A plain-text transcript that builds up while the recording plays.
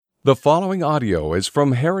The following audio is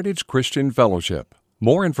from Heritage Christian Fellowship.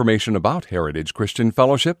 More information about Heritage Christian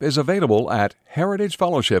Fellowship is available at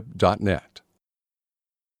heritagefellowship.net.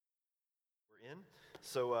 We're in.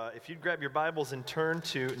 So if you'd grab your Bibles and turn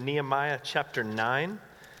to Nehemiah chapter 9.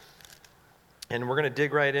 And we're going to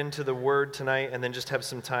dig right into the Word tonight and then just have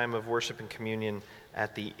some time of worship and communion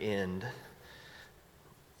at the end.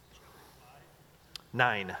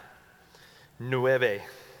 9. Nueve.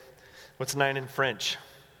 What's 9 in French?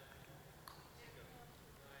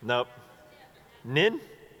 Nope. Nin?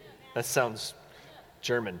 That sounds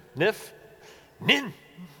German. Nif? Nin?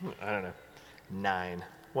 I don't know. 9.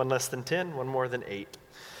 One less than 10, one more than 8.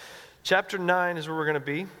 Chapter 9 is where we're going to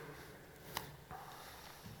be.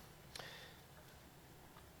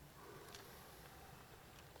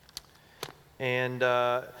 And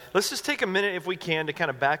let's just take a minute, if we can, to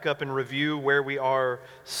kind of back up and review where we are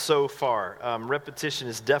so far. Repetition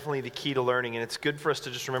is definitely the key to learning, and it's good for us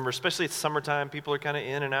to just remember, especially it's summertime, people are kind of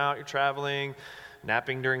in and out, you're traveling,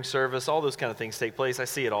 napping during service, all those kind of things take place. I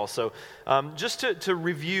see it all. So just to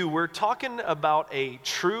review, we're talking about a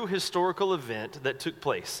true historical event that took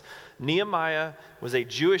place. Nehemiah was a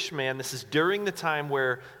Jewish man. This is during the time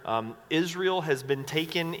where Israel has been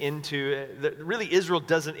taken into, really Israel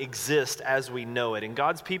doesn't exist as we know it, and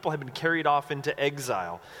God's people have been carried off into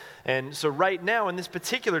exile. And so right now, in this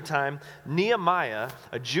particular time, Nehemiah,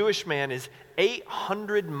 a Jewish man, is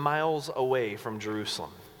 800 miles away from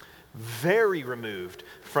Jerusalem. Very removed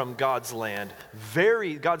from God's land.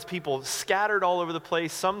 God's people scattered all over the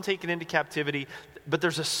place, some taken into captivity. But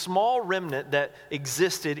there's a small remnant that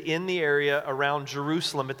existed in the area around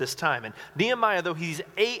Jerusalem at this time. And Nehemiah, though he's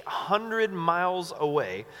 800 miles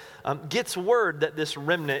away, gets word that this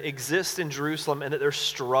remnant exists in Jerusalem and that they're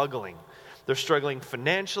struggling. They're struggling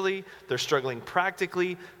financially. They're struggling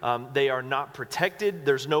practically. They are not protected.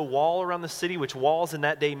 There's no wall around the city, which walls in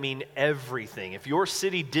that day mean everything. If your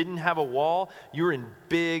city didn't have a wall, you're in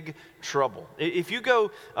big trouble. If you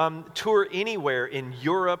go tour anywhere in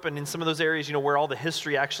Europe and in some of those areas, you know, where all the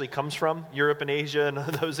history actually comes from, Europe and Asia and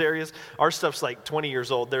those areas, our stuff's like 20 years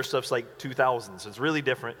old, their stuff's like 2000, so it's really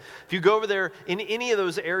different. If you go over there, in any of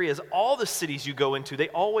those areas, all the cities you go into, they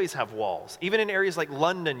always have walls. Even in areas like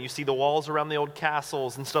London, you see the walls around the old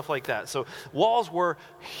castles and stuff like that. So walls were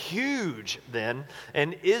huge then,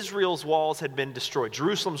 and Israel's walls had been destroyed.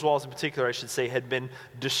 Jerusalem's walls in particular, I should say, had been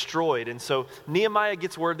destroyed. And so Nehemiah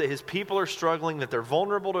gets word that his people are struggling, that they're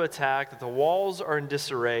vulnerable to attack, that the walls are in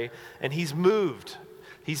disarray, and he's moved.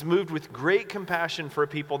 He's moved with great compassion for a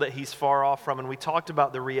people that he's far off from. And we talked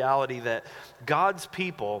about the reality that God's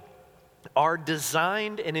people are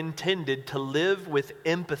designed and intended to live with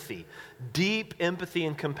empathy, deep empathy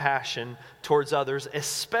and compassion towards others,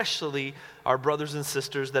 especially our brothers and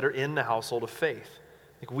sisters that are in the household of faith.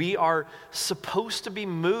 Like, we are supposed to be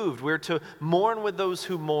moved. We're to mourn with those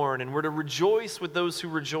who mourn, and we're to rejoice with those who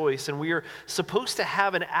rejoice. And we are supposed to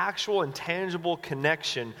have an actual and tangible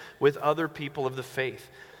connection with other people of the faith.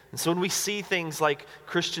 And so when we see things like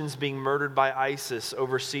Christians being murdered by ISIS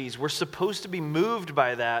overseas, we're supposed to be moved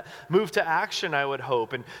by that, moved to action, I would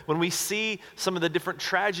hope. And when we see some of the different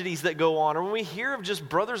tragedies that go on, or when we hear of just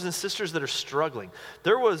brothers and sisters that are struggling,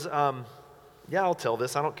 there was... Yeah, I'll tell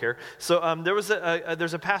this. I don't care. So there's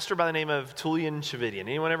a pastor by the name of Tullian Tchividjian.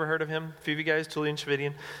 Anyone ever heard of him? A few of you guys, Tullian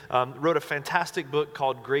Tchividjian. Wrote a fantastic book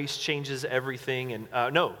called Grace Changes Everything. And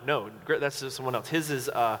no, that's someone else. His is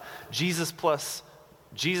Jesus plus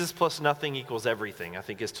nothing equals everything, I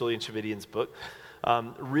think is Tullian Tchividjian's book.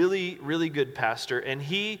 Really, really good pastor. And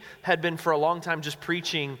he had been for a long time just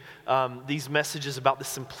preaching these messages about the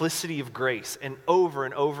simplicity of grace, and over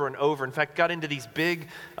and over and over. In fact, got into these big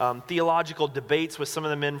theological debates with some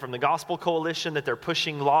of the men from the Gospel Coalition that they're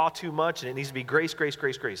pushing law too much and it needs to be grace, grace,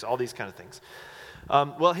 grace, grace, all these kind of things.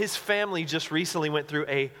 Well, his family just recently went through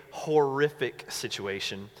a horrific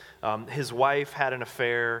situation. His wife had an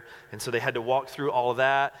affair, and so they had to walk through all of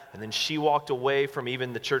that, and then she walked away from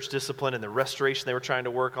even the church discipline and the restoration they were trying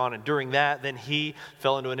to work on, and during that, then he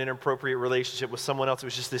fell into an inappropriate relationship with someone else. It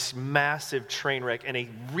was just this massive train wreck and a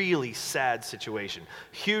really sad situation.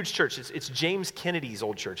 Huge church. It's James Kennedy's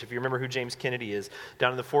old church, if you remember who James Kennedy is,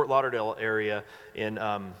 down in the Fort Lauderdale area in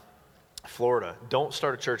Florida. Don't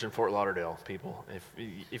start a church in Fort Lauderdale, people.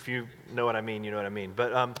 If you know what I mean, you know what I mean.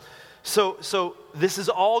 But so this is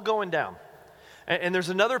all going down. And there's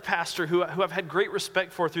another pastor who I've had great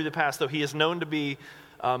respect for through the past, though he is known to be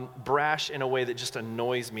brash in a way that just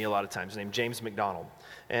annoys me a lot of times, named James MacDonald.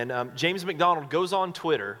 And James MacDonald goes on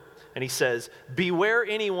Twitter and he says, "Beware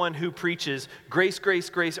anyone who preaches grace,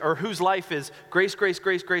 grace, grace, or whose life is grace, grace,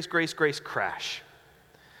 grace, grace, grace, grace, crash."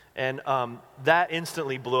 And that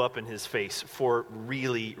instantly blew up in his face for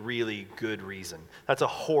really, really good reason. That's a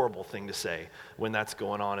horrible thing to say when that's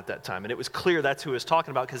going on at that time. And it was clear that's who he was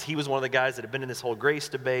talking about because he was one of the guys that had been in this whole grace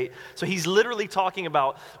debate. So he's literally talking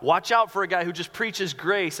about, watch out for a guy who just preaches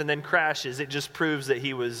grace and then crashes. It just proves that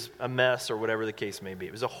he was a mess or whatever the case may be.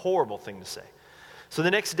 It was a horrible thing to say. So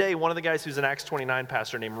the next day, one of the guys who's an Acts 29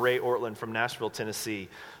 pastor named Ray Ortland from Nashville, Tennessee,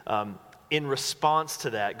 in response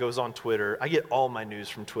to that, goes on Twitter. I get all my news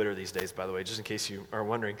from Twitter these days, by the way, just in case you are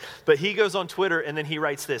wondering. But he goes on Twitter, and then he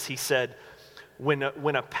writes this. He said, when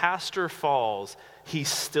a pastor falls, he's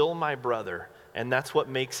still my brother, and that's what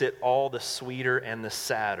makes it all the sweeter and the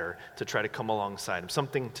sadder to try to come alongside him.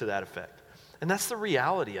 Something to that effect. And that's the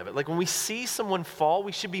reality of it. Like when we see someone fall,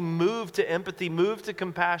 we should be moved to empathy, moved to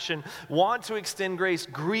compassion, want to extend grace,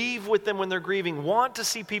 grieve with them when they're grieving, want to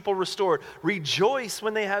see people restored, rejoice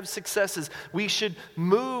when they have successes. We should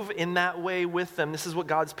move in that way with them. This is what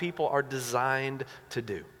God's people are designed to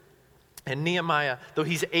do. And Nehemiah, though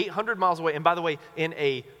he's 800 miles away, and by the way, in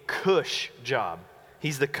a cush job,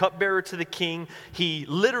 he's the cupbearer to the king. He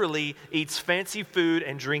literally eats fancy food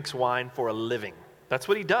and drinks wine for a living. That's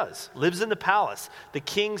what he does. Lives in the palace, the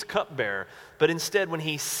king's cupbearer. But instead, when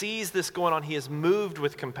he sees this going on, he is moved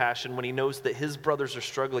with compassion when he knows that his brothers are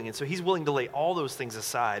struggling. And so he's willing to lay all those things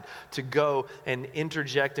aside to go and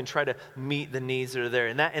interject and try to meet the needs that are there.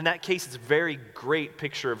 In that case, it's a very great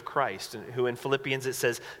picture of Christ, who in Philippians it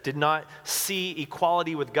says, did not see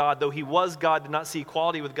equality with God. Though he was God, did not see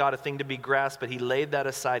equality with God a thing to be grasped, but he laid that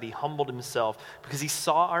aside. He humbled himself because he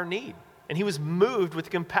saw our need. And he was moved with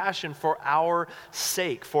compassion for our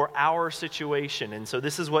sake, for our situation. And so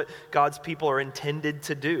this is what God's people are intended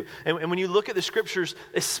to do. And when you look at the scriptures,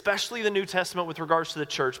 especially the New Testament with regards to the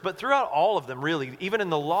church, but throughout all of them really, even in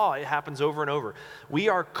the law, it happens over and over. We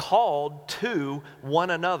are called to one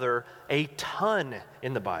another a ton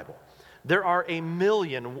in the Bible. There are a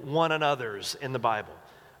million one another's in the Bible.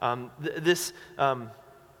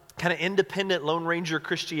 Kind of independent Lone Ranger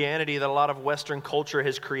Christianity that a lot of Western culture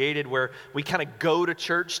has created, where we kind of go to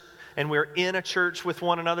church and we're in a church with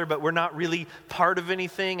one another, but we're not really part of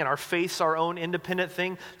anything, and our faith's our own independent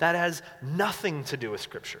thing. That has nothing to do with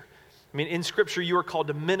Scripture. I mean, in Scripture, you are called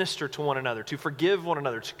to minister to one another, to forgive one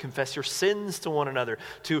another, to confess your sins to one another,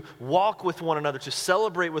 to walk with one another, to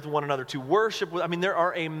celebrate with one another, to worship with. I mean, there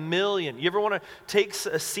are a million. You ever want to take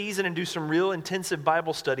a season and do some real intensive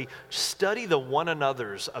Bible study? Study the one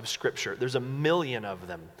another's of Scripture. There's a million of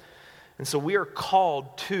them. And so we are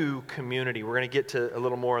called to community. We're going to get to a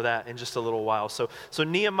little more of that in just a little while. So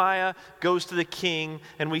Nehemiah goes to the king,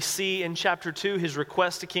 and we see in chapter 2 his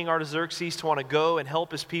request to King Artaxerxes to want to go and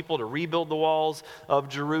help his people to rebuild the walls of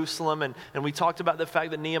Jerusalem. And we talked about the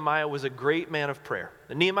fact that Nehemiah was a great man of prayer.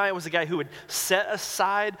 And Nehemiah was a guy who would set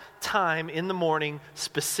aside time in the morning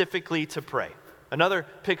specifically to pray. Another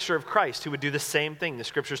picture of Christ who would do the same thing. The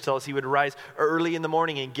scriptures tell us he would rise early in the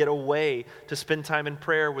morning and get away to spend time in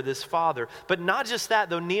prayer with his Father. But not just that,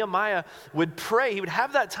 though Nehemiah would pray, he would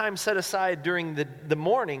have that time set aside during the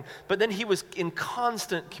morning, but then he was in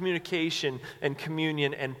constant communication and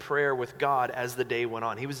communion and prayer with God as the day went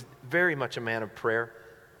on. He was very much a man of prayer.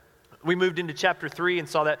 We moved into chapter 3 and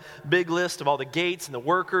saw that big list of all the gates and the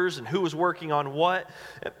workers and who was working on what.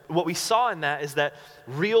 What we saw in that is that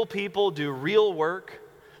real people do real work,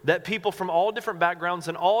 that people from all different backgrounds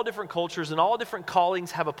and all different cultures and all different callings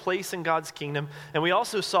have a place in God's kingdom. And we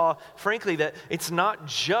also saw, frankly, that it's not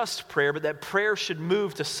just prayer, but that prayer should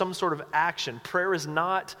move to some sort of action. Prayer is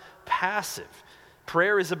not passive.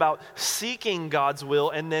 Prayer is about seeking God's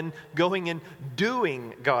will and then going and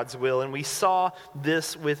doing God's will. And we saw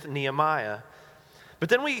this with Nehemiah. But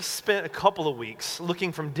then we spent a couple of weeks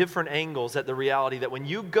looking from different angles at the reality that when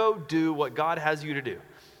you go do what God has you to do,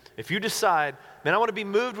 if you decide, man, I want to be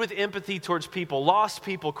moved with empathy towards people, lost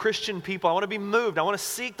people, Christian people. I want to be moved. I want to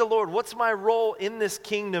seek the Lord. What's my role in this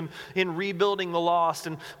kingdom in rebuilding the lost?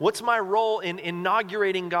 And what's my role in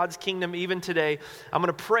inaugurating God's kingdom even today? I'm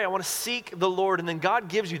going to pray. I want to seek the Lord. And then God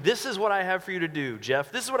gives you, this is what I have for you to do,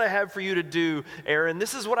 Jeff. This is what I have for you to do, Aaron.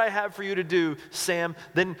 This is what I have for you to do, Sam.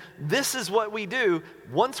 Then this is what we do.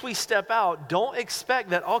 Once we step out, don't expect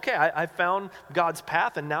that, okay, I found God's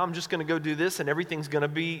path and now I'm just going to go do this and everything's going to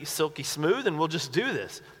be silky smooth and we'll just do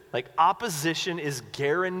this. Like, opposition is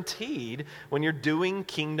guaranteed when you're doing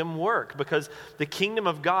kingdom work, because the kingdom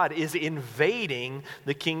of God is invading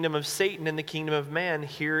the kingdom of Satan and the kingdom of man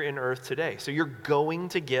here in earth today. So you're going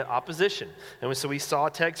to get opposition. And so we saw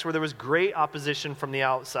a text where there was great opposition from the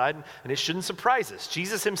outside, and it shouldn't surprise us.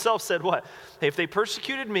 Jesus himself said what? Hey, if they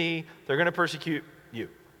persecuted me, they're going to persecute you.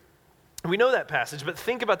 We know that passage, but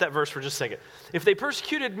think about that verse for just a second. If they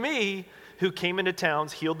persecuted me, who came into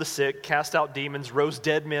towns, healed the sick, cast out demons, rose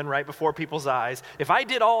dead men right before people's eyes, if I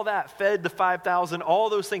did all that, fed the 5,000, all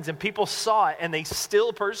those things, and people saw it and they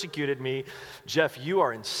still persecuted me, Jeff, you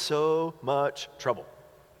are in so much trouble.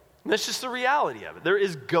 And that's just the reality of it. There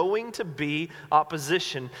is going to be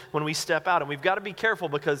opposition when we step out, and we've got to be careful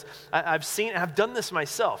because I've done this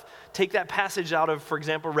myself. Take that passage out of, for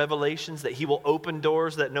example, Revelations, that he will open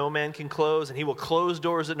doors that no man can close, and he will close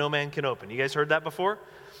doors that no man can open. You guys heard that before?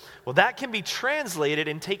 Well, that can be translated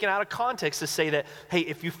and taken out of context to say that, hey,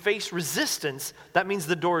 if you face resistance, that means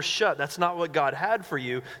the door is shut. That's not what God had for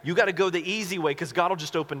you. You got to go the easy way because God will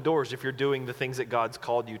just open doors if you're doing the things that God's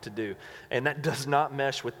called you to do. And that does not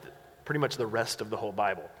mesh with pretty much the rest of the whole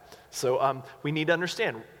Bible. So we need to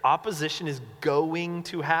understand, opposition is going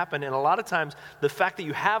to happen. And a lot of times, the fact that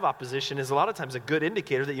you have opposition is a lot of times a good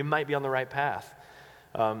indicator that you might be on the right path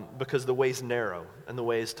because the way's narrow and the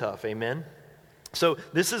way is tough. Amen? So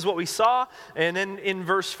this is what we saw, and then in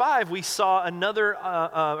verse 5, we saw another,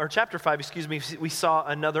 or chapter 5, we saw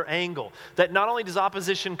another angle. That not only does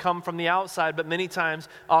opposition come from the outside, but many times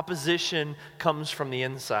opposition comes from the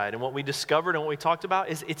inside. And what we discovered and what we talked about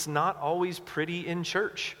is it's not always pretty in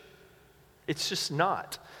church. It's just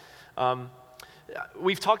not.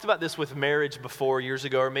 We've talked about this with marriage before years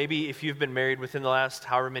ago, or maybe if you've been married within the last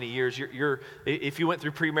however many years, if you went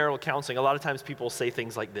through premarital counseling, a lot of times people say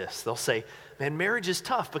things like this. They'll say, man, marriage is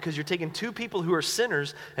tough because you're taking two people who are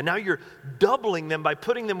sinners and now you're doubling them by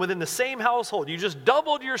putting them within the same household. You just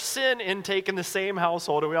doubled your sin intake in the same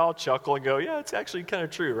household. And we all chuckle and go, yeah, it's actually kind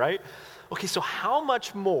of true, right? Okay, so how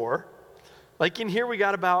much more? Like in here we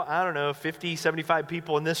got about, 50, 75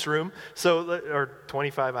 people in this room. So, or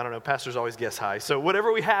 25, I don't know, pastors always guess high. So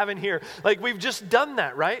whatever we have in here, like we've just done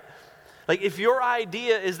that, right? Like if your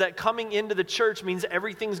idea is that coming into the church means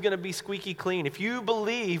everything's going to be squeaky clean, if you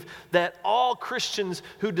believe that all Christians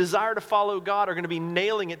who desire to follow God are going to be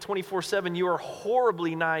nailing it 24/7, you are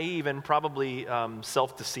horribly naive and probably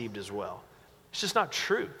self-deceived as well. It's just not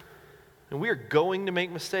true. And we are going to make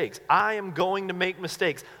mistakes. I am going to make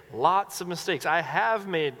mistakes. Lots of mistakes. I have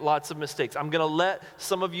made lots of mistakes. I'm going to let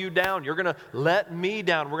some of you down. You're going to let me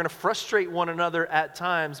down. We're going to frustrate one another at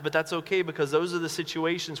times, but that's okay because those are the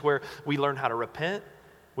situations where we learn how to repent.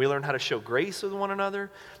 We learn how to show grace with one another.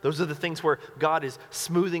 Those are the things where God is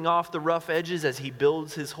smoothing off the rough edges as he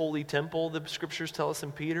builds his holy temple, the scriptures tell us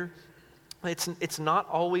in Peter. It's not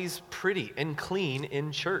always pretty and clean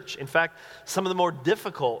in church. In fact, some of the more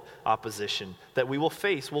difficult opposition that we will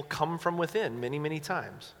face will come from within many, many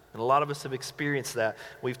times. And a lot of us have experienced that.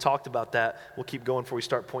 We've talked about that. We'll keep going before we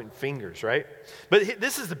start pointing fingers, right? But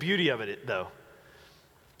this is the beauty of it, though.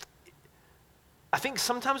 I think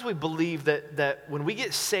sometimes we believe that when we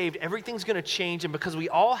get saved, everything's going to change, and because we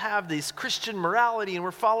all have this Christian morality and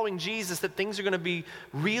we're following Jesus, that things are going to be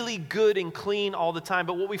really good and clean all the time.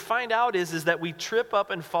 But what we find out is that we trip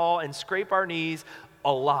up and fall and scrape our knees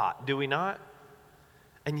a lot, do we not?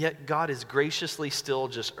 And yet God is graciously still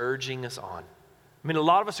just urging us on. I mean, a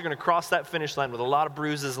lot of us are going to cross that finish line with a lot of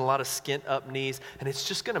bruises and a lot of skint up knees, and it's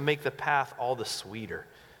just going to make the path all the sweeter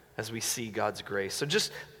as we see God's grace. So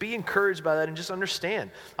just be encouraged by that and just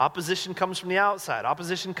understand. Opposition comes from the outside.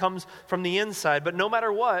 Opposition comes from the inside. But no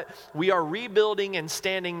matter what, we are rebuilding and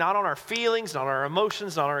standing not on our feelings, not on our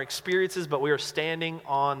emotions, not on our experiences, but we are standing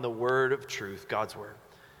on the word of truth, God's word.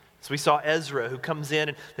 So we saw Ezra who comes in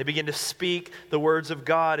and they begin to speak the words of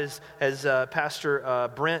God as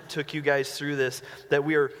Pastor Brent took you guys through this, that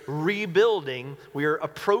we are rebuilding, we are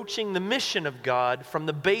approaching the mission of God from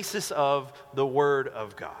the basis of the word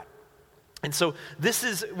of God. And so this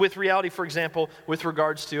is with reality, for example, with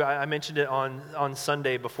regards to, I mentioned it on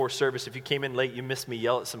Sunday before service. If you came in late, you missed me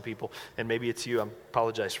yell at some people, and maybe it's you. I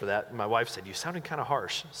apologize for that. My wife said, you sounded kind of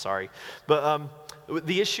harsh. Sorry. But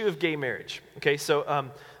the issue of gay marriage. Okay, so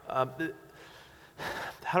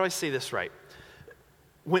how do I say this right?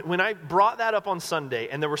 When I brought that up on Sunday,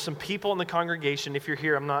 and there were some people in the congregation, if you're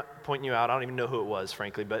here, I'm not pointing you out. I don't even know who it was,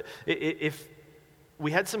 frankly, but if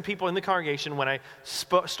we had some people in the congregation when I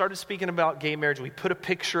started speaking about gay marriage. We put a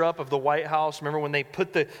picture up of the White House. Remember when they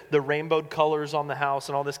put the rainbowed colors on the house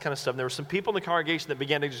and all this kind of stuff? And there were some people in the congregation that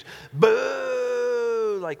began to just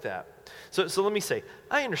boo like that. So let me say,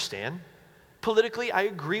 I understand. Politically, I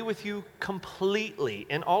agree with you completely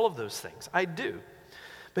in all of those things. I do.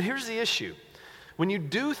 But here's the issue. When you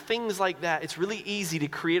do things like that, it's really easy to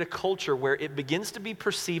create a culture where it begins to be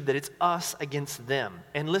perceived that it's us against them.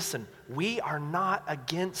 And listen, we are not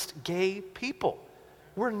against gay people.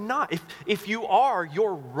 We're not. If you are,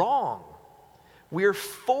 you're wrong. We are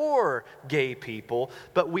for gay people,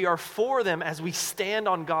 but we are for them as we stand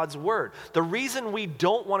on God's word. The reason we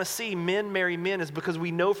don't want to see men marry men is because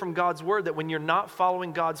we know from God's word that when you're not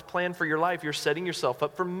following God's plan for your life, you're setting yourself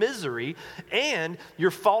up for misery, and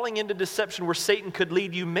you're falling into deception where Satan could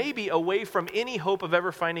lead you maybe away from any hope of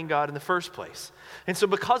ever finding God in the first place. And so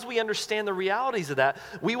because we understand the realities of that,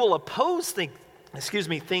 we will oppose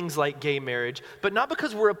things like gay marriage, but not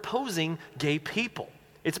because we're opposing gay people.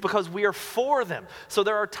 It's because we are for them. So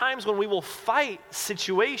there are times when we will fight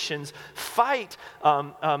situations, fight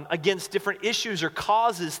against different issues or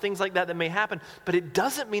causes, things like that may happen. But it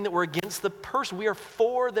doesn't mean that we're against the person. We are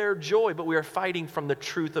for their joy, but we are fighting from the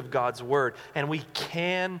truth of God's word. And we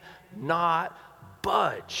cannot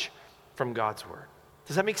budge from God's word.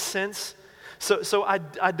 Does that make sense? So I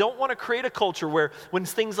don't want to create a culture where when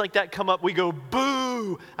things like that come up, we go,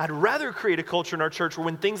 boo. I'd rather create a culture in our church where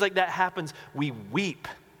when things like that happens, we weep.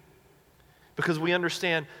 Because we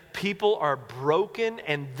understand people are broken,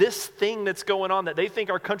 and this thing that's going on that they think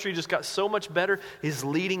our country just got so much better is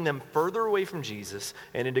leading them further away from Jesus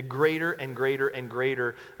and into greater and greater and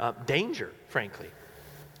greater danger, frankly.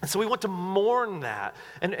 And so we want to mourn that.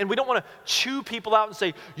 And we don't want to chew people out and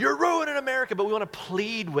say, you're ruining America, but we want to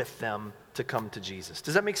plead with them to come to Jesus.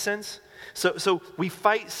 Does that make sense? So we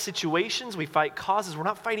fight situations, we fight causes. We're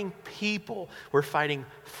not fighting people. We're fighting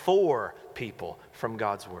for people from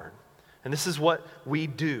God's word. And this is what we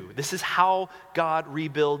do. This is how God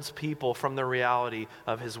rebuilds people from the reality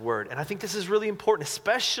of his word. And I think this is really important,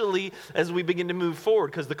 especially as we begin to move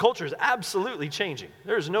forward, because the culture is absolutely changing.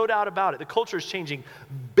 There's no doubt about it. The culture is changing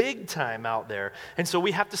big time out there. And so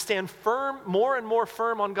we have to stand firm, more and more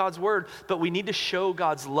firm on God's word, but we need to show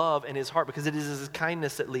God's love and his heart, because it is his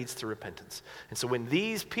kindness that leads to repentance. And so when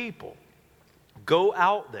these people go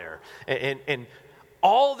out there and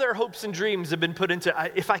all their hopes and dreams have been put into,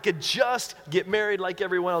 if I could just get married like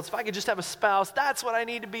everyone else, if I could just have a spouse, that's what I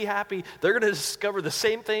need to be happy. They're going to discover the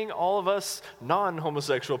same thing all of us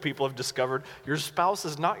non-homosexual people have discovered. Your spouse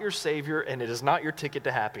is not your savior, and it is not your ticket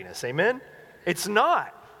to happiness. Amen? It's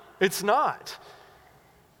not. It's not.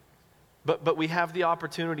 But we have the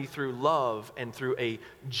opportunity through love and through a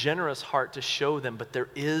generous heart to show them, but there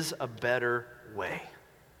is a better way.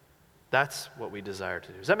 That's what we desire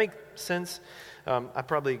to do. Does that make sense? I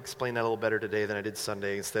probably explained that a little better today than I did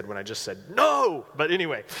Sunday instead when I just said no. But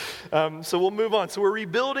anyway, so we'll move on. So we're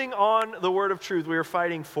rebuilding on the word of truth. We are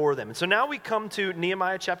fighting for them. And so now we come to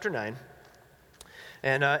Nehemiah chapter 9.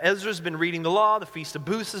 And Ezra's been reading the law. The Feast of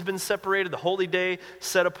Booths has been separated. The holy day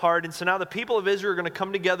set apart. And so now the people of Israel are going to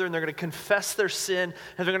come together and they're going to confess their sin.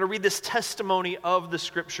 And they're going to read this testimony of the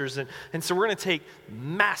scriptures. And so we're going to take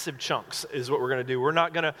massive chunks is what we're going to do. We're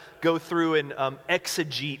not going to go through and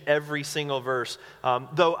exegete every single verse.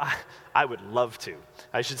 Though I would love to,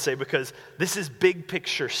 I should say, because this is big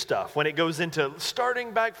picture stuff. When it goes into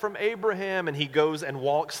starting back from Abraham and he goes and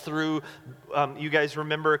walks through, you guys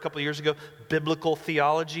remember a couple of years ago, biblical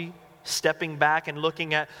theology, stepping back and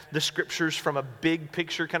looking at the scriptures from a big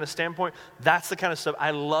picture kind of standpoint. That's the kind of stuff.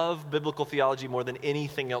 I love biblical theology more than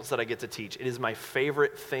anything else that I get to teach. It is my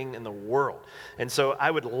favorite thing in the world. And so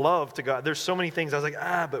I would love to go. There's so many things I was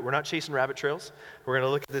like, but we're not chasing rabbit trails. We're going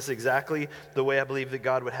to look at this exactly the way I believe that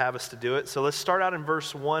God would have us to do it. So let's start out in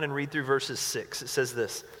verse 1 and read through verses 6. It says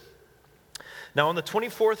this. Now on the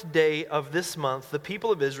 24th day of this month, the people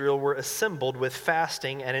of Israel were assembled with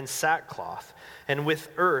fasting and in sackcloth and with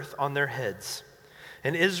earth on their heads.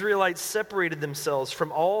 And Israelites separated themselves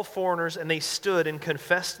from all foreigners, and they stood and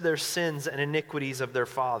confessed their sins and iniquities of their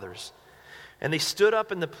fathers. And they stood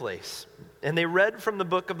up in the place, and they read from the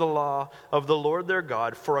book of the law of the Lord their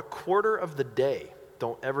God for a quarter of the day.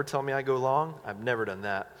 Don't ever tell me I go long. I've never done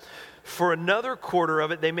that. For another quarter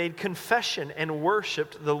of it, they made confession and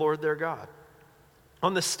worshiped the Lord their God.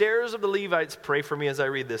 On the stairs of the Levites, pray for me as I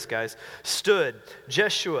read this, guys, stood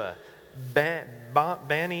Jeshua,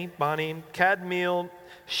 Bani, Kadmiel,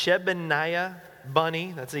 Shebaniah,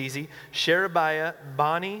 Bunny, that's easy, Sherebiah,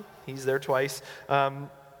 Bani, he's there twice,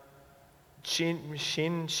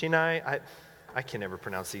 Shinai, I can never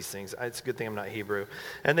pronounce these things. It's a good thing I'm not Hebrew.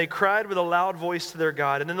 And they cried with a loud voice to their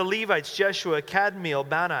God. And then the Levites, Jeshua, Kadmiel,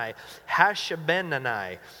 Bani,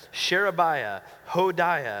 Hashabbenani, Sherebiah,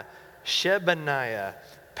 Hodiah, Shebaniah,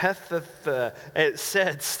 Pethath, it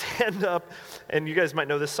said, stand up, and you guys might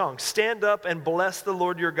know this song, stand up and bless the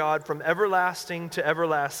Lord your God from everlasting to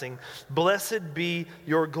everlasting. Blessed be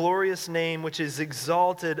your glorious name, which is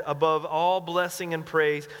exalted above all blessing and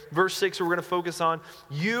praise. Verse 6, we're going to focus on,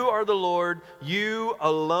 you are the Lord, you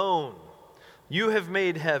alone. You have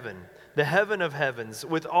made heaven, the heaven of heavens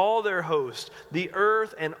with all their host, the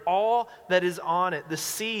earth and all that is on it, the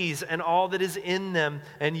seas and all that is in them,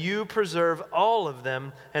 and you preserve all of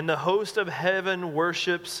them, and the host of heaven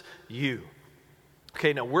worships you.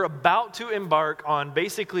 Okay, now we're about to embark on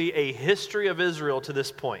basically a history of Israel to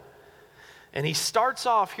this point. And he starts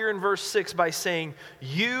off here in verse 6 by saying,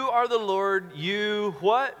 you are the Lord, you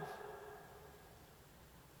what?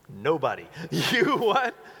 Nobody. You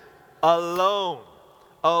what? Alone.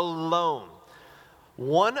 Alone.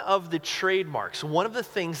 One of the trademarks, one of the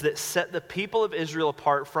things that set the people of Israel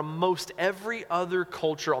apart from most every other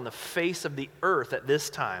culture on the face of the earth at this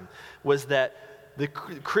time was that the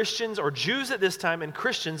Christians, or Jews at this time, and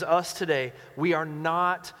Christians, us today, we are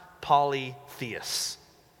not polytheists.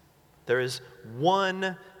 There is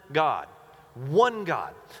one God. One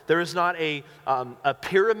God. There is not a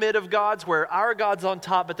pyramid of gods where our God's on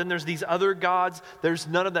top, but then there's these other gods. There's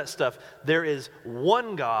none of that stuff. There is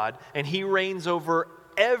one God, and He reigns over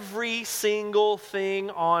every single thing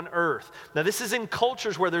on earth. Now, this is in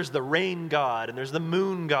cultures where there's the rain god, and there's the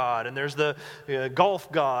moon god, and there's the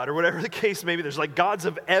golf god, or whatever the case may be. There's like gods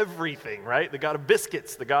of everything, right? The god of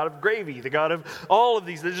biscuits, the god of gravy, the god of all of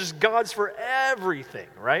these. There's just gods for everything,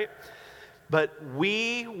 right? But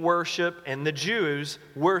we worship, and the Jews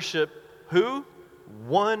worship who?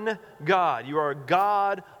 One God. You are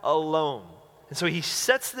God alone. And so he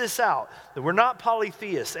sets this out, that we're not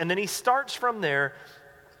polytheists. And then he starts from there,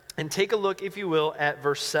 and take a look, if you will, at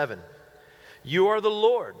verse 7. You are the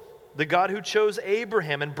Lord, the God who chose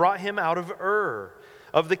Abraham and brought him out of Ur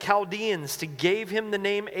of the Chaldeans, to give him the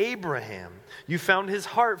name Abraham. You found his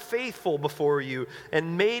heart faithful before you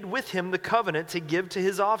and made with him the covenant to give to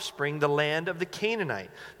his offspring the land of the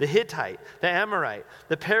Canaanite, the Hittite, the Amorite,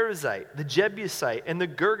 the Perizzite, the Jebusite, and the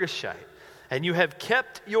Girgashite. And you have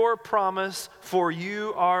kept your promise, for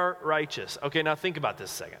you are righteous. Okay, now think about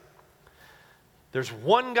this a second. There's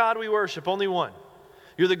one God we worship, only one.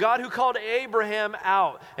 You're the God who called Abraham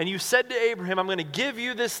out, and you said to Abraham, I'm going to give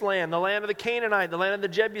you this land, the land of the Canaanite, the land of the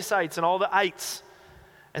Jebusites, and all the ites.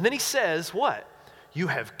 And then he says, what? You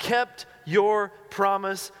have kept your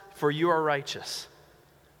promise, for you are righteous.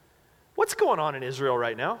 What's going on in Israel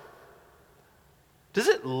right now? Does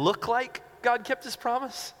it look like God kept his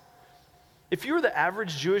promise? If you were the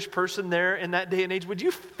average Jewish person there in that day and age, would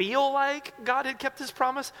you feel like God had kept his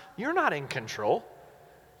promise? You're not in control.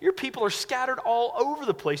 Your people are scattered all over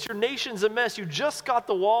the place. Your nation's a mess. You just got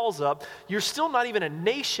the walls up. You're still not even a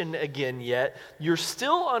nation again yet. You're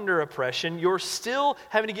still under oppression. You're still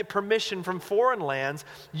having to get permission from foreign lands.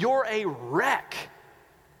 You're a wreck.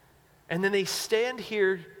 And then they stand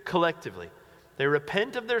here collectively. They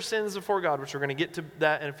repent of their sins before God, which we're going to get to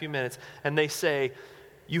that in a few minutes. And they say,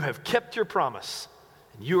 you have kept your promise,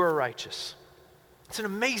 and you are righteous. It's an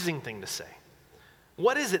amazing thing to say.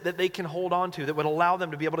 What is it that they can hold on to that would allow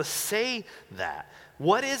them to be able to say that?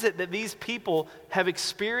 What is it that these people have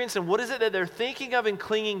experienced, and what is it that they're thinking of and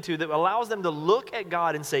clinging to that allows them to look at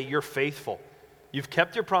God and say, you're faithful. You've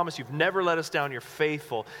kept your promise. You've never let us down. You're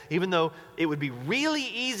faithful. Even though it would be really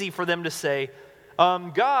easy for them to say,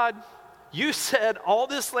 God, you said all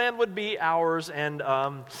this land would be ours, and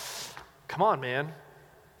come on, man.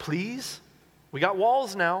 Please? We got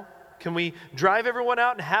walls now. Can we drive everyone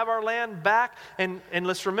out and have our land back? And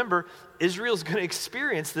let's remember, Israel's going to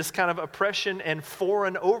experience this kind of oppression and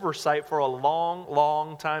foreign oversight for a long,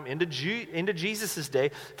 long time into Jesus' day.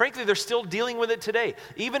 Frankly, they're still dealing with it today.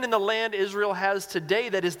 Even in the land Israel has today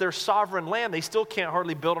that is their sovereign land, they still can't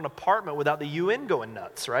hardly build an apartment without the UN going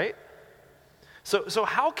nuts, right? So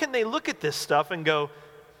how can they look at this stuff and go,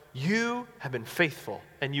 you have been faithful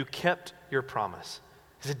and you kept your promise?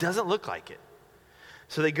 Because it doesn't look like it.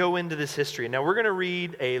 So they go into this history. Now we're going to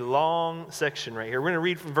read a long section right here. We're going to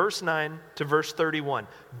read from verse 9 to verse 31.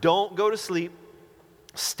 Don't go to sleep.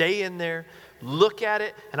 Stay in there. Look at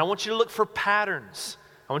it. And I want you to look for patterns.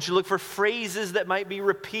 I want you to look for phrases that might be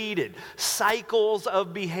repeated, cycles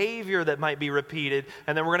of behavior that might be repeated,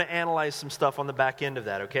 and then we're going to analyze some stuff on the back end of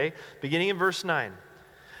that, okay? Beginning in verse 9.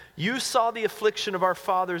 You saw the affliction of our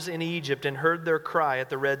fathers in Egypt and heard their cry at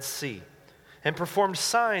the Red Sea, and performed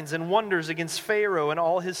signs and wonders against Pharaoh and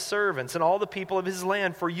all his servants and all the people of his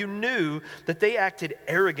land, for you knew that they acted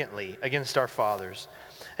arrogantly against our fathers.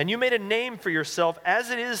 And you made a name for yourself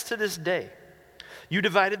as it is to this day. You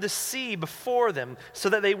divided the sea before them so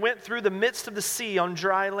that they went through the midst of the sea on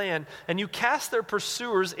dry land, and you cast their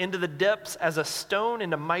pursuers into the depths as a stone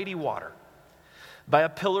into mighty water. By a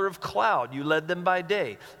pillar of cloud you led them by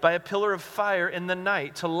day, by a pillar of fire in the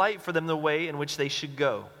night to light for them the way in which they should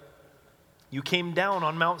go. You came down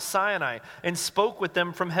on Mount Sinai and spoke with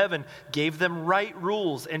them from heaven, gave them right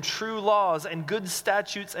rules and true laws and good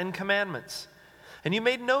statutes and commandments. And you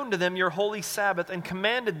made known to them your holy Sabbath and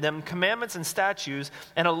commanded them commandments and statutes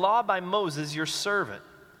and a law by Moses your servant.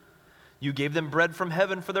 You gave them bread from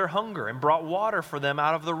heaven for their hunger and brought water for them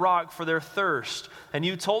out of the rock for their thirst. And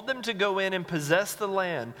you told them to go in and possess the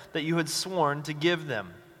land that you had sworn to give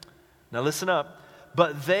them. Now listen up.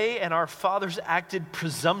 But they and our fathers acted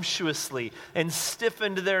presumptuously and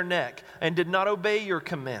stiffened their neck and did not obey your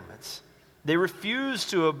commandments. They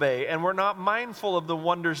refused to obey and were not mindful of the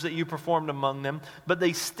wonders that you performed among them, but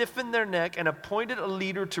they stiffened their neck and appointed a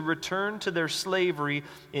leader to return to their slavery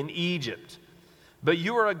in Egypt. But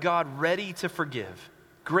you are a God ready to forgive,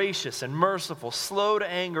 gracious and merciful, slow to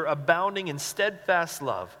anger, abounding in steadfast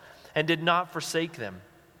love, and did not forsake them.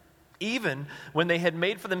 Even when they had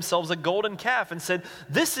made for themselves a golden calf and said,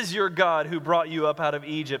 "This is your God who brought you up out of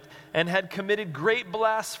Egypt," and had committed great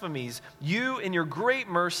blasphemies, you in your great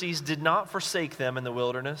mercies did not forsake them in the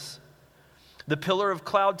wilderness. The pillar of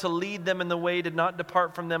cloud to lead them in the way did not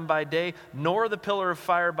depart from them by day, nor the pillar of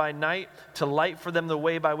fire by night to light for them the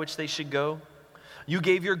way by which they should go. You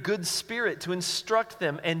gave your good spirit to instruct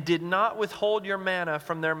them and did not withhold your manna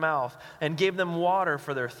from their mouth and gave them water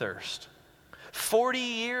for their thirst. 40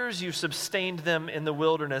 years you sustained them in the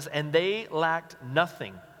wilderness, and they lacked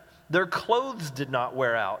nothing. Their clothes did not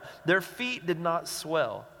wear out. Their feet did not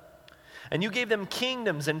swell. And you gave them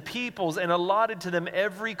kingdoms and peoples and allotted to them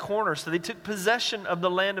every corner. So they took possession of the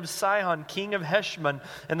land of Sihon, king of Heshbon,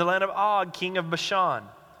 and the land of Og, king of Bashan.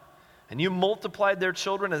 And you multiplied their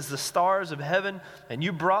children as the stars of heaven, and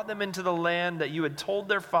you brought them into the land that you had told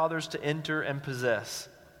their fathers to enter and possess.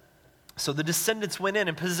 So the descendants went in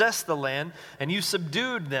and possessed the land, and you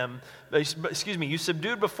subdued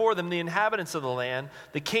before them the inhabitants of the land,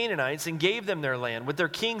 the Canaanites, and gave them their land with their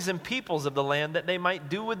kings and peoples of the land, that they might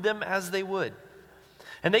do with them as they would.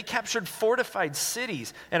 And they captured fortified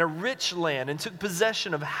cities and a rich land, and took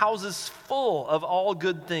possession of houses full of all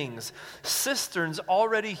good things, cisterns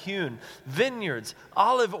already hewn, vineyards,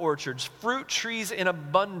 olive orchards, fruit trees in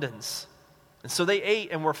abundance. And so they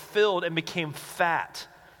ate and were filled and became fat,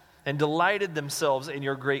 and delighted themselves in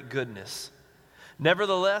your great goodness.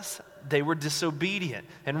 Nevertheless, they were disobedient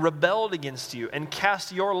and rebelled against you and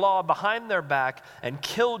cast your law behind their back and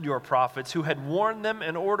killed your prophets who had warned them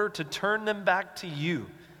in order to turn them back to you.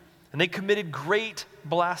 And they committed great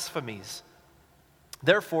blasphemies.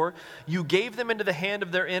 Therefore, you gave them into the hand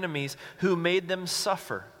of their enemies who made them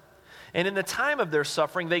suffer. And in the time of their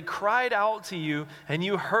suffering, they cried out to you, and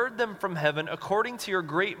you heard them from heaven. According to your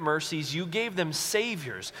great mercies, you gave them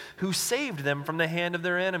saviors who saved them from the hand of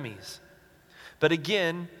their enemies. But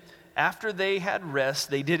again, after they had rest,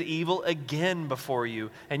 they did evil again before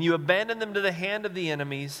you, and you abandoned them to the hand of the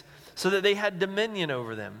enemies, so that they had dominion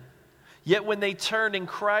over them. Yet when they turned and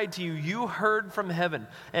cried to you, you heard from heaven,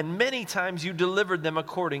 and many times you delivered them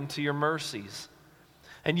according to your mercies.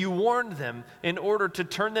 And you warned them in order to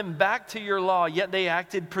turn them back to your law, yet they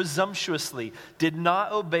acted presumptuously, did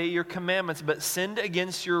not obey your commandments, but sinned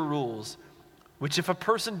against your rules, which if a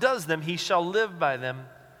person does them, he shall live by them.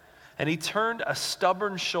 And he turned a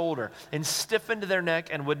stubborn shoulder and stiffened their neck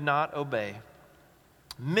and would not obey.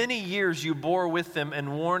 Many years you bore with them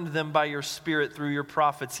and warned them by your Spirit through your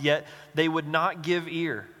prophets, yet they would not give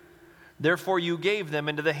ear. Therefore you gave them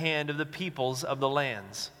into the hand of the peoples of the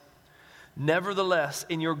lands. Nevertheless,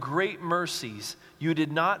 in your great mercies, you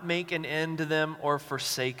did not make an end to them or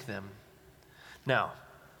forsake them. Now,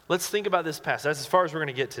 let's think about this passage. That's as far as we're going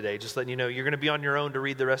to get today. Just letting you know, you're going to be on your own to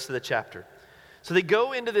read the rest of the chapter. So they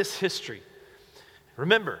go into this history.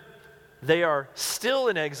 Remember, they are still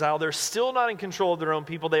in exile. They're still not in control of their own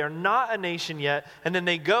people. They are not a nation yet. And then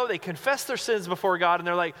they go, they confess their sins before God, and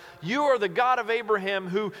they're like, you are the God of Abraham,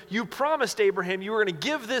 who you promised Abraham you were going to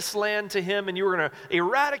give this land to him, and you were going to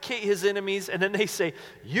eradicate his enemies. And then they say,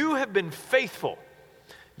 you have been faithful.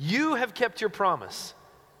 You have kept your promise.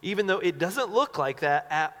 Even though it doesn't look like that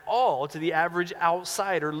at all to the average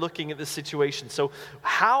outsider looking at the situation. So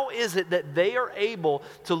how is it that they are able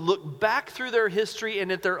to look back through their history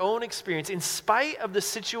and at their own experience, in spite of the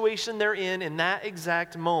situation they're in that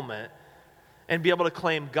exact moment, and be able to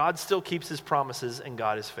claim God still keeps his promises and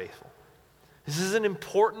God is faithful? This is an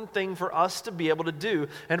important thing for us to be able to do,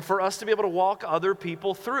 and for us to be able to walk other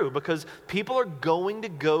people through, because people are going to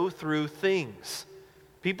go through things.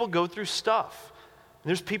 People go through stuff.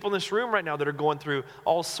 There's people in this room right now that are going through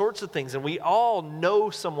all sorts of things, and we all know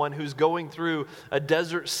someone who's going through a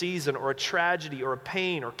desert season or a tragedy or a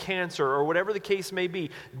pain or cancer or whatever the case may be,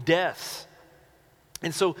 deaths.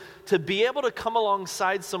 And so to be able to come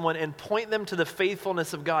alongside someone and point them to the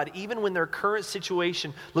faithfulness of God, even when their current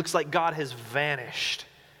situation looks like God has vanished,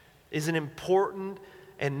 is an important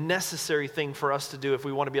and necessary thing for us to do if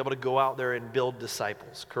we want to be able to go out there and build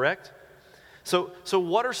disciples, correct? So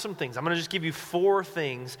what are some things? I'm going to just give you 4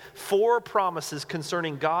 things, 4 promises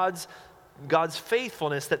concerning God's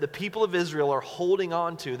faithfulness that the people of Israel are holding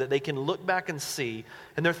on to, that they can look back and see,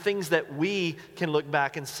 and they're things that we can look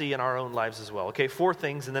back and see in our own lives as well. Okay, 4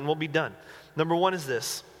 things, and then we'll be done. Number 1 is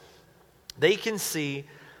this. They can see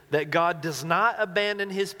that God does not abandon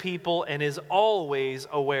his people and is always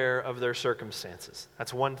aware of their circumstances.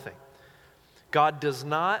 That's one thing. God does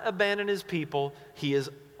not abandon his people. He is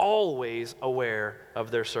always aware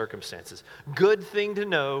of their circumstances. Good thing to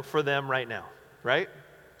know for them right now, right?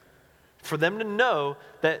 For them to know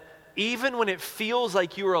that even when it feels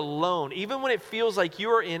like you are alone, even when it feels like you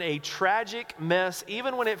are in a tragic mess,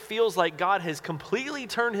 even when it feels like God has completely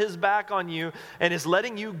turned his back on you and is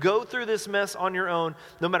letting you go through this mess on your own,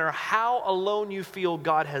 no matter how alone you feel,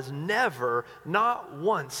 God has never, not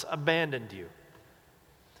once, abandoned you.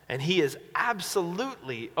 And he is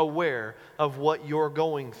absolutely aware of what you're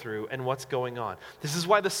going through and what's going on. This is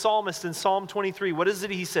why the psalmist in Psalm 23, what is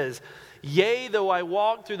it he says? Yea, though I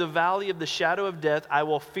walk through the valley of the shadow of death, I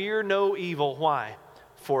will fear no evil. Why?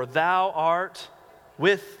 For thou art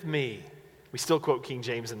with me. We still quote King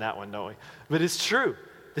James in that one, don't we? But it's true.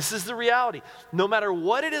 This is the reality. No matter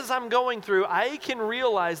what it is I'm going through, I can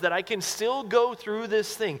realize that I can still go through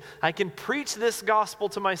this thing. I can preach this gospel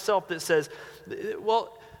to myself that says,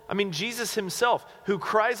 Jesus himself, who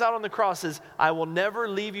cries out on the cross, says, I will never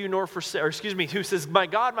leave you nor forsake, who says, my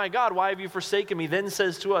God, why have you forsaken me? Then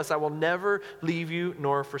says to us, I will never leave you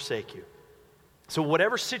nor forsake you. So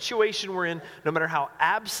whatever situation we're in, no matter how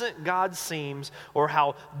absent God seems or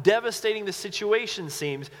how devastating the situation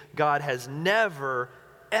seems, God has never,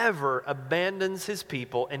 ever abandoned his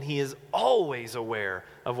people, and he is always aware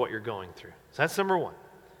of what you're going through. So that's number 1.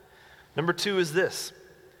 Number 2 is this.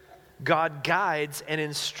 God guides and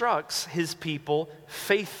instructs his people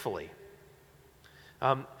faithfully.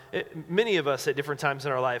 Many of us at different times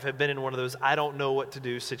in our life have been in one of those I don't know what to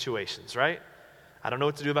do situations, right? I don't know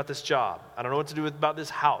what to do about this job. I don't know what to do about this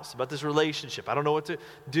house, about this relationship. I don't know what to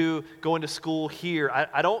do going to school here.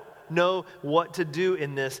 I don't know what to do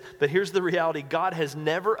in this, but here's the reality. God has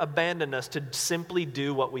never abandoned us to simply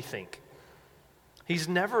do what we think. He's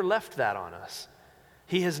never left that on us.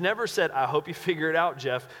 He has never said, I hope you figure it out,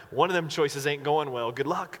 Jeff. One of them choices ain't going well. Good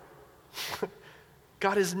luck.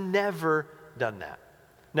 God has never done that.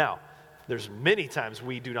 Now, there's many times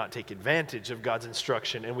we do not take advantage of God's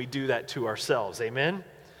instruction, and we do that to ourselves. Amen?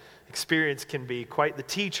 Experience can be quite the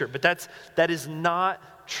teacher, but that is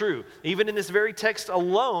not true. Even in this very text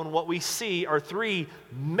alone, what we see are 3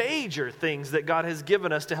 major things that God has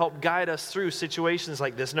given us to help guide us through situations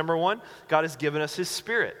like this. Number 1, God has given us his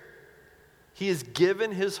Spirit. He has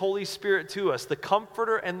given his Holy Spirit to us, the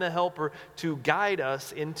comforter and the helper, to guide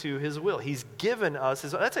us into his will. He's given us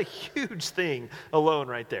his. That's a huge thing alone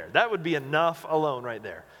right there. That would be enough alone right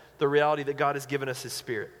there. The reality that God has given us his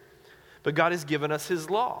Spirit. But God has given us his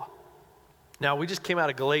law. Now, we just came out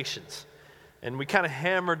of Galatians, and we kind of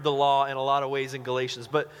hammered the law in a lot of ways in Galatians.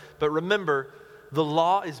 But remember, the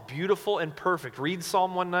law is beautiful and perfect. Read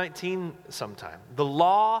Psalm 119 sometime. The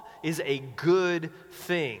law is a good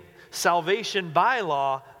thing. Salvation by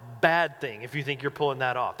law, bad thing if you think you're pulling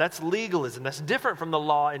that off. That's legalism. That's different from the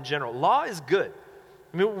law in general. Law is good.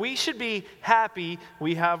 We should be happy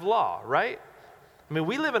we have law, right?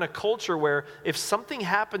 We live in a culture where if something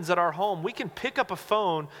happens at our home, we can pick up a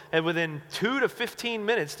phone and within 2 to 15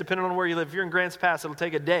 minutes, depending on where you live. If you're in Grants Pass, it'll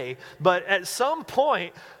take a day. But at some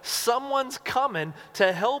point, someone's coming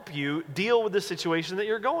to help you deal with the situation that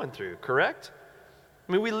you're going through, correct?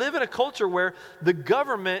 We live in a culture where the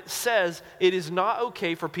government says it is not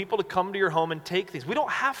okay for people to come to your home and take things. We don't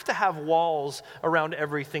have to have walls around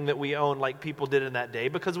everything that we own like people did in that day,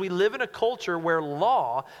 because we live in a culture where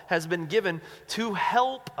law has been given to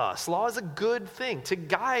help us. Law is a good thing, to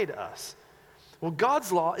guide us. Well,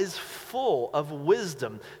 God's law is full of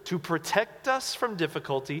wisdom to protect us from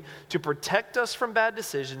difficulty, to protect us from bad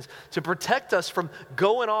decisions, to protect us from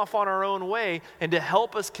going off on our own way, and to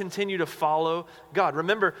help us continue to follow God.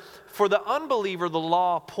 Remember, for the unbeliever, the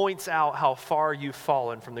law points out how far you've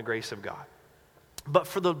fallen from the grace of God. But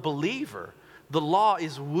for the believer, the law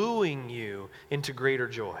is wooing you into greater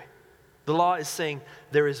joy. The law is saying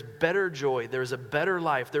there is better joy, there is a better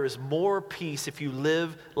life, there is more peace if you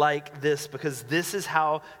live like this, because this is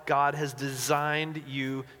how God has designed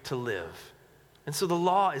you to live. And so the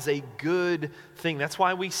law is a good thing. That's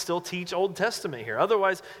why we still teach Old Testament here.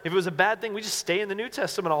 Otherwise, if it was a bad thing, we just stay in the New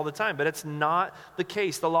Testament all the time. But it's not the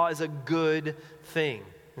case. The law is a good thing.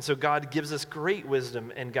 And so God gives us great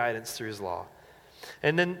wisdom and guidance through his law.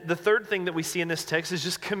 And then the third thing that we see in this text is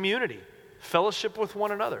just community, fellowship with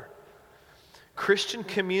one another. Christian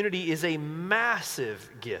community is a massive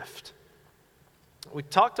gift. We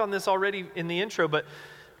talked on this already in the intro, but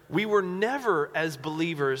we were never, as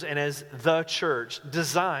believers and as the church,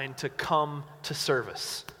 designed to come to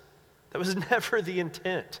service. That was never the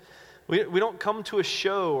intent. We don't come to a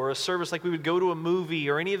show or a service like we would go to a movie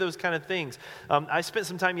or any of those kind of things. I spent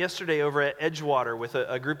some time yesterday over at Edgewater with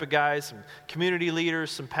a group of guys, some community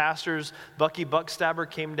leaders, some pastors. Bucky Buckstabber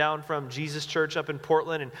came down from Jesus Church up in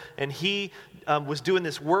Portland, and he was doing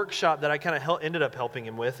this workshop that I kind of ended up helping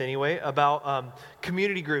him with anyway, about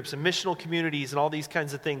community groups and missional communities and all these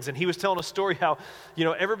kinds of things. And he was telling a story how,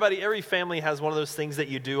 every family has one of those things that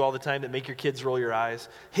you do all the time that make your kids roll your eyes.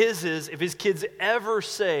 His is, if his kids ever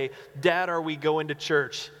say, "Dad, are we going to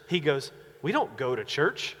church?" He goes, "We don't go to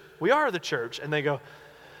church. We are the church." And they go,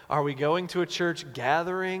 "Are we going to a church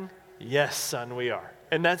gathering?" "Yes, son, we are."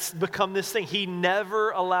 And that's become this thing. He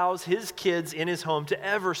never allows his kids in his home to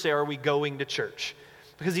ever say, "Are we going to church?"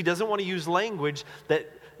 Because he doesn't want to use language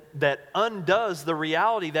that undoes the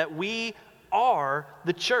reality that we are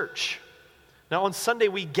the church. Now, on Sunday,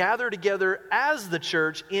 we gather together as the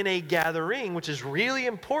church in a gathering, which is really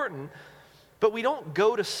important, but we don't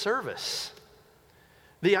go to service.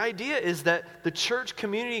 The idea is that the church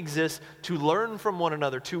community exists to learn from one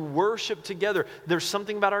another, to worship together. There's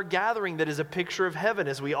something about our gathering that is a picture of heaven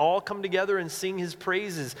as we all come together and sing his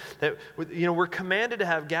praises. That we're commanded to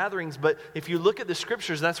have gatherings, but if you look at the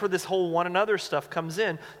scriptures, that's where this whole one another stuff comes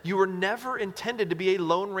in. You were never intended to be a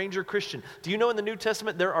Lone Ranger Christian. Do you know in the New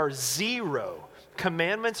Testament there are 0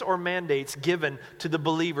 commandments or mandates given to the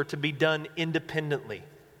believer to be done independently?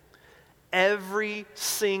 Every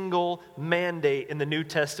single mandate in the New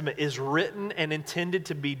Testament is written and intended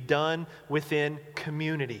to be done within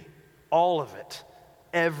community. All of it.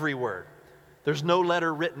 Every word. There's no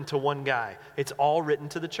letter written to one guy. It's all written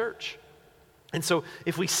to the church. And so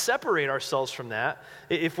if we separate ourselves from that,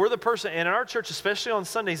 if we're the person, and in our church, especially on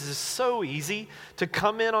Sundays, it's so easy to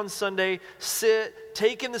come in on Sunday, sit,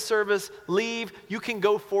 take in the service, leave. You can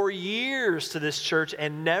go for years to this church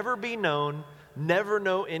and never be known, never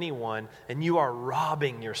know anyone, and you are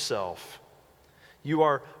robbing yourself. You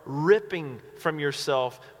are ripping from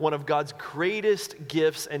yourself one of God's greatest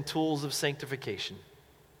gifts and tools of sanctification.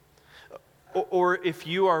 Or if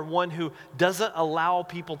you are one who doesn't allow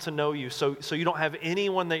people to know you, so you don't have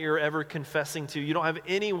anyone that you're ever confessing to, you don't have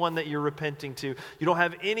anyone that you're repenting to, you don't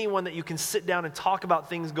have anyone that you can sit down and talk about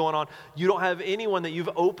things going on, you don't have anyone that you've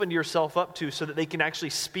opened yourself up to so that they can actually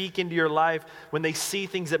speak into your life when they see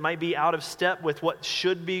things that might be out of step with what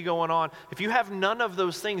should be going on. If you have none of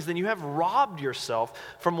those things, then you have robbed yourself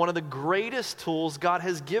from one of the greatest tools God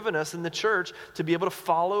has given us in the church to be able to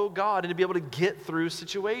follow God and to be able to get through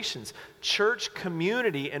situations. Church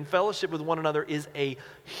community and fellowship with one another is a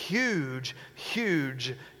huge,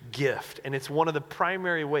 huge gift. And it's one of the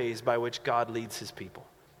primary ways by which God leads his people.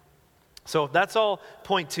 So that's all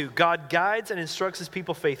point 2. God guides and instructs his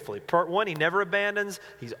people faithfully. Part 1, he never abandons.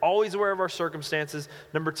 He's always aware of our circumstances.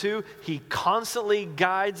 Number 2, he constantly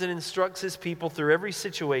guides and instructs his people through every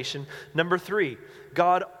situation. Number 3,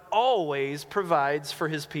 God always provides for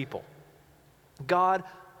his people. God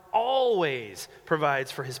always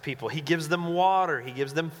provides for his people. He gives them water. He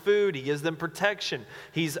gives them food. He gives them protection.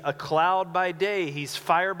 He's a cloud by day. He's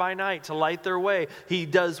fire by night to light their way. He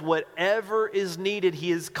does whatever is needed.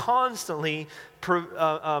 He is constantly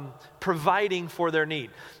providing for their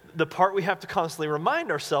need. The part we have to constantly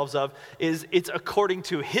remind ourselves of is it's according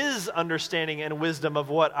to his understanding and wisdom of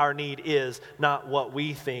what our need is, not what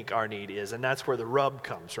we think our need is. And that's where the rub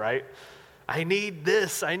comes, right? I need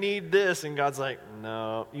this. And God's like,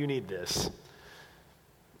 no, you need this.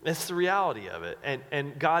 It's the reality of it.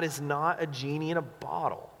 And God is not a genie in a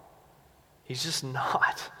bottle. He's just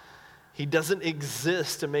not. He doesn't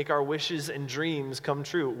exist to make our wishes and dreams come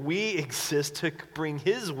true. We exist to bring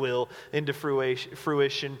his will into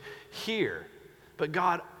fruition here. But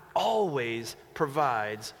God always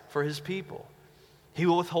provides for his people. He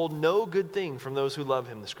will withhold no good thing from those who love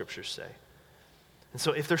him, the scriptures say. And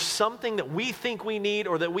so if there's something that we think we need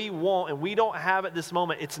or that we want and we don't have at this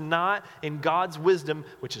moment, it's not in God's wisdom,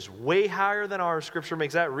 which is way higher than ours. Scripture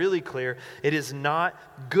makes that really clear. It is not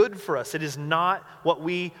good for us. It is not what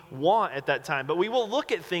we want at that time. But we will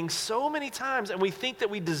look at things so many times and we think that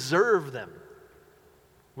we deserve them.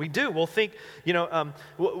 We do. We'll think,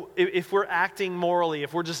 if we're acting morally,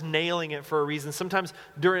 if we're just nailing it for a reason, sometimes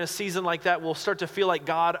during a season like that, we'll start to feel like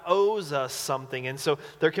God owes us something. And so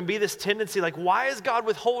there can be this tendency like, why is God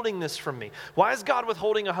withholding this from me? Why is God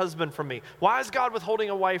withholding a husband from me? Why is God withholding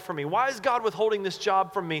a wife from me? Why is God withholding this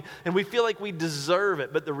job from me? And we feel like we deserve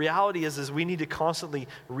it. But the reality is we need to constantly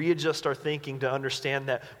readjust our thinking to understand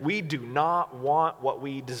that we do not want what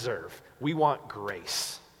we deserve. We want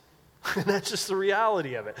grace. And that's just the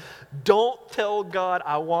reality of it. Don't tell God,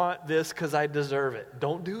 I want this because I deserve it.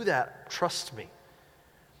 Don't do that. Trust me.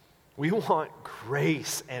 We want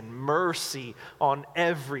grace and mercy on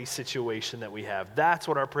every situation that we have. That's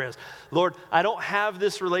what our prayer is. Lord, I don't have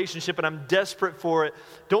this relationship and I'm desperate for it.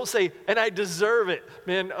 Don't say, and I deserve it.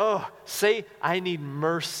 Man, say, I need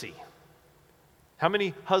mercy. How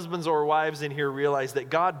many husbands or wives in here realize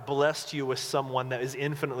that God blessed you with someone that is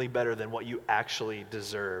infinitely better than what you actually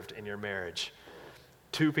deserved in your marriage?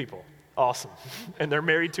 2 people. Awesome. And they're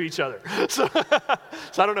married to each other. So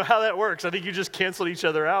I don't know how that works. I think you just canceled each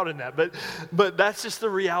other out in that. But that's just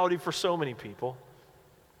the reality for so many people.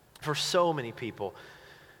 For so many people.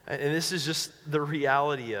 And this is just the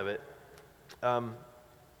reality of it. I'm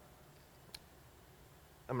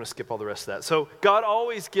going to skip all the rest of that. So God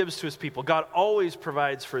always gives to his people. God always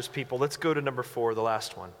provides for his people. Let's go to number 4, the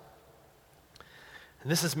last one. And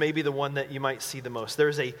this is maybe the one that you might see the most.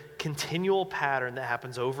 There's a continual pattern that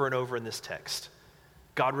happens over and over in this text.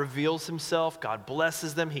 God reveals himself. God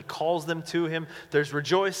blesses them. He calls them to him. There's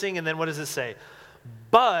rejoicing. And then what does it say?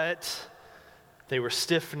 But they were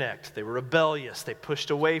stiff-necked. They were rebellious. They pushed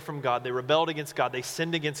away from God. They rebelled against God. They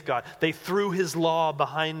sinned against God. They threw his law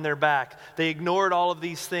behind their back. They ignored all of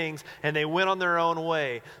these things, and they went on their own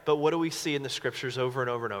way. But what do we see in the scriptures over and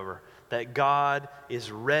over and over? That God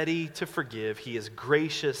is ready to forgive. He is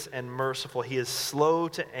gracious and merciful. He is slow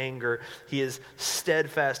to anger. He is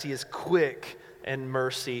steadfast. He is quick in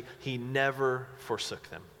mercy. He never forsook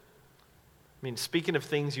them. I mean, speaking of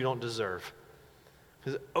things you don't deserve,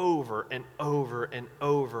 because over and over and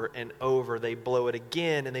over and over, they blow it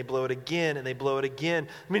again, and they blow it again, and they blow it again.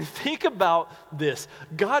 I mean, think about this.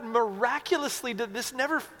 God miraculously, this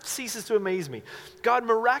never ceases to amaze me. God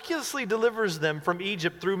miraculously delivers them from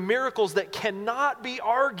Egypt through miracles that cannot be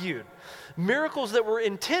argued. Miracles that were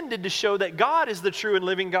intended to show that God is the true and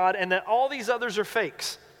living God, and that all these others are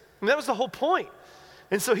fakes. And that was the whole point.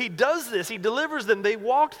 And so he does this. He delivers them. They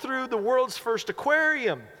walked through the world's first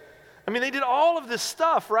aquarium. I mean, they did all of this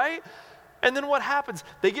stuff, right? And then what happens?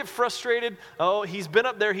 They get frustrated. Oh, he's been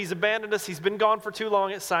up there. He's abandoned us. He's been gone for too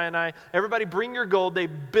long at Sinai. Everybody bring your gold. They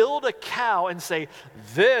build a cow and say,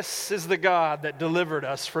 this is the God that delivered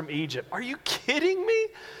us from Egypt. Are you kidding me?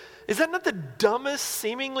 Is that not the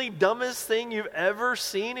seemingly dumbest thing you've ever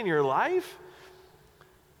seen in your life?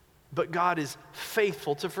 But God is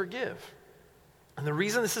faithful to forgive. And the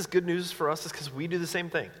reason this is good news for us is because we do the same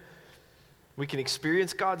thing. We can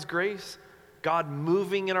experience God's grace, God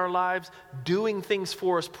moving in our lives, doing things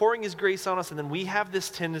for us, pouring his grace on us, and then we have this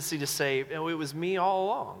tendency to say, oh, it was me all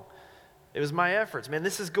along. It was my efforts. Man,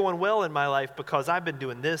 this is going well in my life because I've been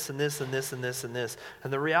doing this and this and this and this and this.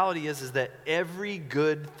 And the reality is that every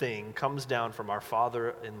good thing comes down from our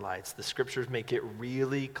Father in lights. The scriptures make it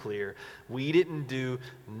really clear. We didn't do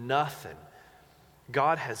nothing.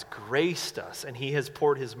 God has graced us, and he has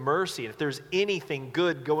poured his mercy. And if there's anything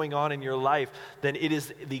good going on in your life, then it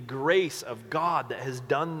is the grace of God that has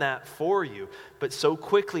done that for you. But so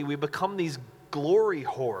quickly we become these glory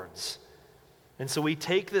hordes. And so we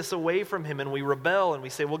take this away from him and we rebel and we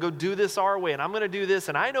say, well, go do this our way, and I'm going to do this,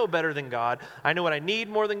 and I know better than God. I know what I need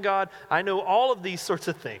more than God. I know all of these sorts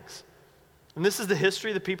of things. And this is the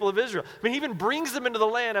history of the people of Israel. I mean, he even brings them into the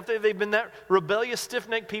land after they've been that rebellious,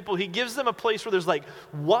 stiff-necked people. He gives them a place where there's like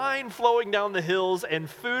wine flowing down the hills and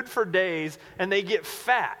food for days, and they get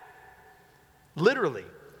fat. Literally.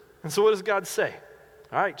 And so what does God say?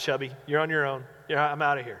 All right, chubby, you're on your own. Yeah, I'm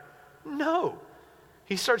out of here. No.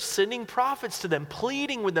 He starts sending prophets to them,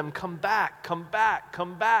 pleading with them, come back, come back,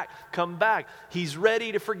 come back, come back. He's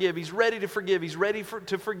ready to forgive. He's ready to forgive. He's ready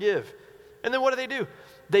to forgive. And then what do?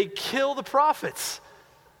 They kill the prophets.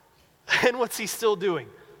 And what's he still doing?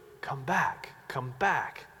 Come back, come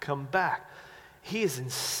back, come back. He is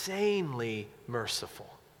insanely merciful.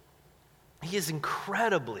 He is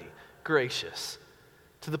incredibly gracious,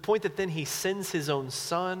 to the point that then he sends his own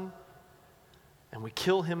son, and we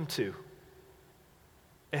kill him too.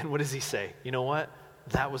 And what does he say? You know what?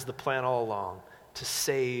 That was the plan all along, to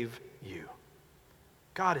save you.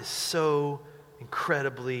 God is so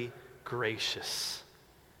incredibly gracious.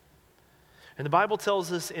 And the Bible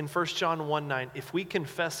tells us in 1 John 1:9, if we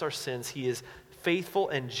confess our sins, he is faithful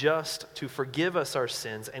and just to forgive us our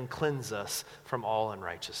sins and cleanse us from all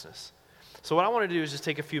unrighteousness. So what I want to do is just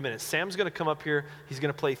take a few minutes. Sam's going to come up here. He's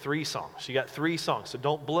going to play 3 songs. You got 3 songs, so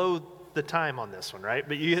don't blow the time on this one, right?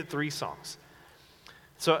 But you get 3 songs.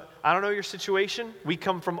 So I don't know your situation. We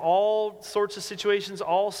come from all sorts of situations,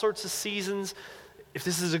 all sorts of seasons. If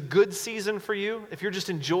this is a good season for you, if you're just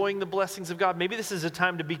enjoying the blessings of God, maybe this is a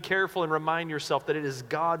time to be careful and remind yourself that it is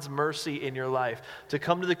God's mercy in your life to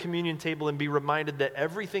come to the communion table and be reminded that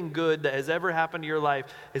everything good that has ever happened to your life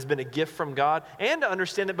has been a gift from God, and to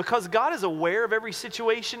understand that because God is aware of every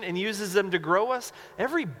situation and uses them to grow us,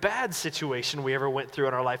 every bad situation we ever went through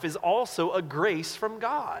in our life is also a grace from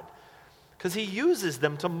God because he uses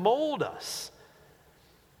them to mold us.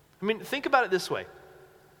 I mean, think about it this way.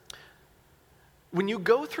 When you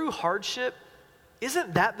go through hardship,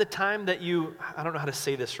 isn't that the time that I don't know how to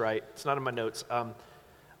say this right, it's not in my notes,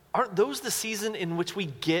 aren't those the season in which we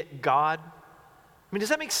get God? I mean, does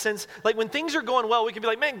that make sense? Like when things are going well, we can be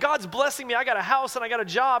like, man, God's blessing me, I got a house and I got a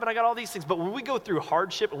job and I got all these things. But when we go through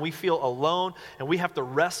hardship and we feel alone and we have to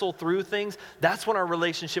wrestle through things, that's when our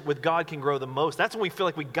relationship with God can grow the most. That's when we feel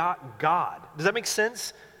like we got God. Does that make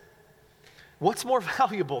sense? What's more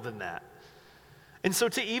valuable than that? And so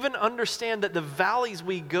to even understand that the valleys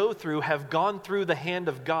we go through have gone through the hand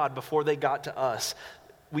of God before they got to us,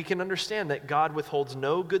 we can understand that God withholds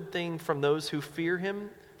no good thing from those who fear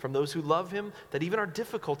him, from those who love him, that even our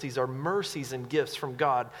difficulties are mercies and gifts from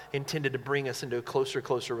God intended to bring us into a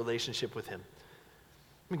closer relationship with him.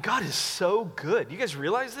 I mean, God is so good. You guys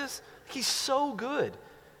realize this? He's so good.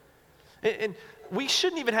 And we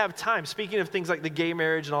shouldn't even have time, speaking of things like the gay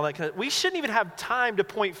marriage and all that kind of, we shouldn't even have time to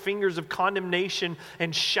point fingers of condemnation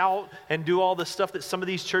and shout and do all the stuff that some of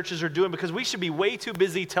these churches are doing, because we should be way too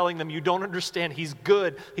busy telling them, you don't understand, he's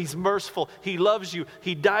good, he's merciful, he loves you,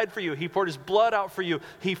 he died for you, he poured his blood out for you,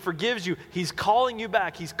 he forgives you, he's calling you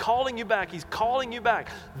back, he's calling you back, he's calling you back.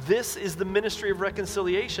 This is the ministry of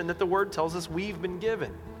reconciliation that the word tells us we've been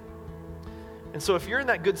given. And so if you're in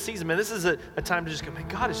that good season, man, this is a time to just go, man,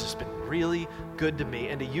 God has just been really good to me.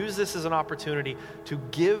 And to use this as an opportunity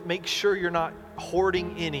to make sure you're not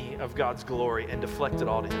hoarding any of God's glory and deflect it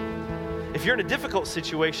all to him. If you're in a difficult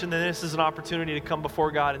situation, then this is an opportunity to come before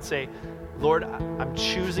God and say, Lord, I'm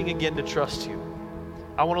choosing again to trust you.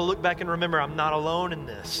 I want to look back and remember I'm not alone in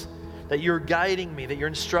this, that you're guiding me, that you're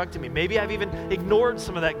instructing me. Maybe I've even ignored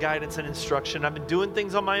some of that guidance and instruction. I've been doing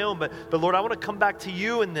things on my own, but Lord, I want to come back to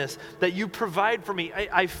you in this, that you provide for me.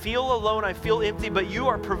 I feel alone, I feel empty, but you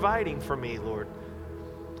are providing for me, Lord.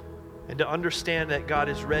 And to understand that God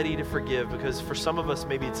is ready to forgive, because for some of us,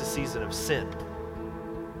 maybe it's a season of sin.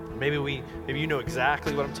 Maybe you know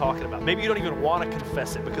exactly what I'm talking about. Maybe you don't even want to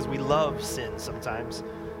confess it because we love sin sometimes.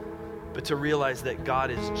 But to realize that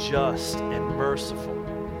God is just and merciful,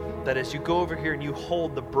 that as you go over here and you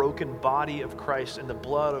hold the broken body of Christ and the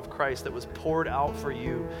blood of Christ that was poured out for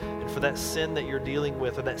you and for that sin that you're dealing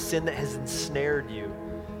with, or that sin that has ensnared you,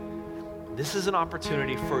 this is an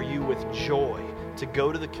opportunity for you with joy to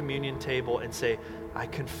go to the communion table and say, I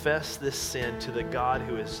confess this sin to the God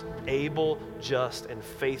who is able, just, and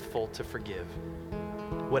faithful to forgive.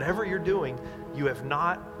 Whatever you're doing, you have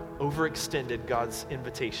not overextended God's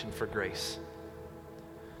invitation for grace.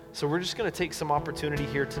 So we're just going to take some opportunity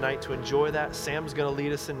here tonight to enjoy that. Sam's going to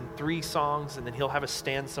lead us in 3 songs, and then he'll have us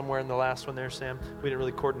stand somewhere in the last one there, Sam. We didn't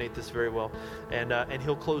really coordinate this very well. And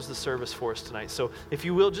he'll close the service for us tonight. So if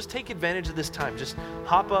you will, just take advantage of this time. Just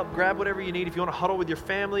hop up, grab whatever you need. If you want to huddle with your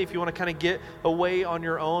family, if you want to kind of get away on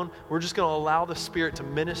your own, we're just going to allow the Spirit to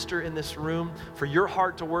minister in this room for your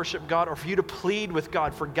heart to worship God, or for you to plead with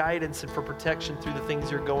God for guidance and for protection through the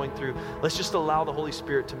things you're going through. Let's just allow the Holy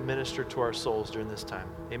Spirit to minister to our souls during this time.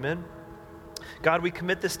 Amen. God, we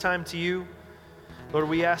commit this time to you. Lord,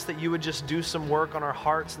 we ask that you would just do some work on our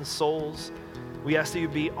hearts and souls. We ask that you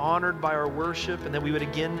be honored by our worship, and that we would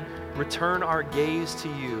again return our gaze to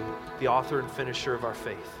you, the author and finisher of our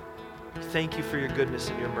faith. Thank you for your goodness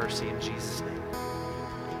and your mercy in Jesus' name.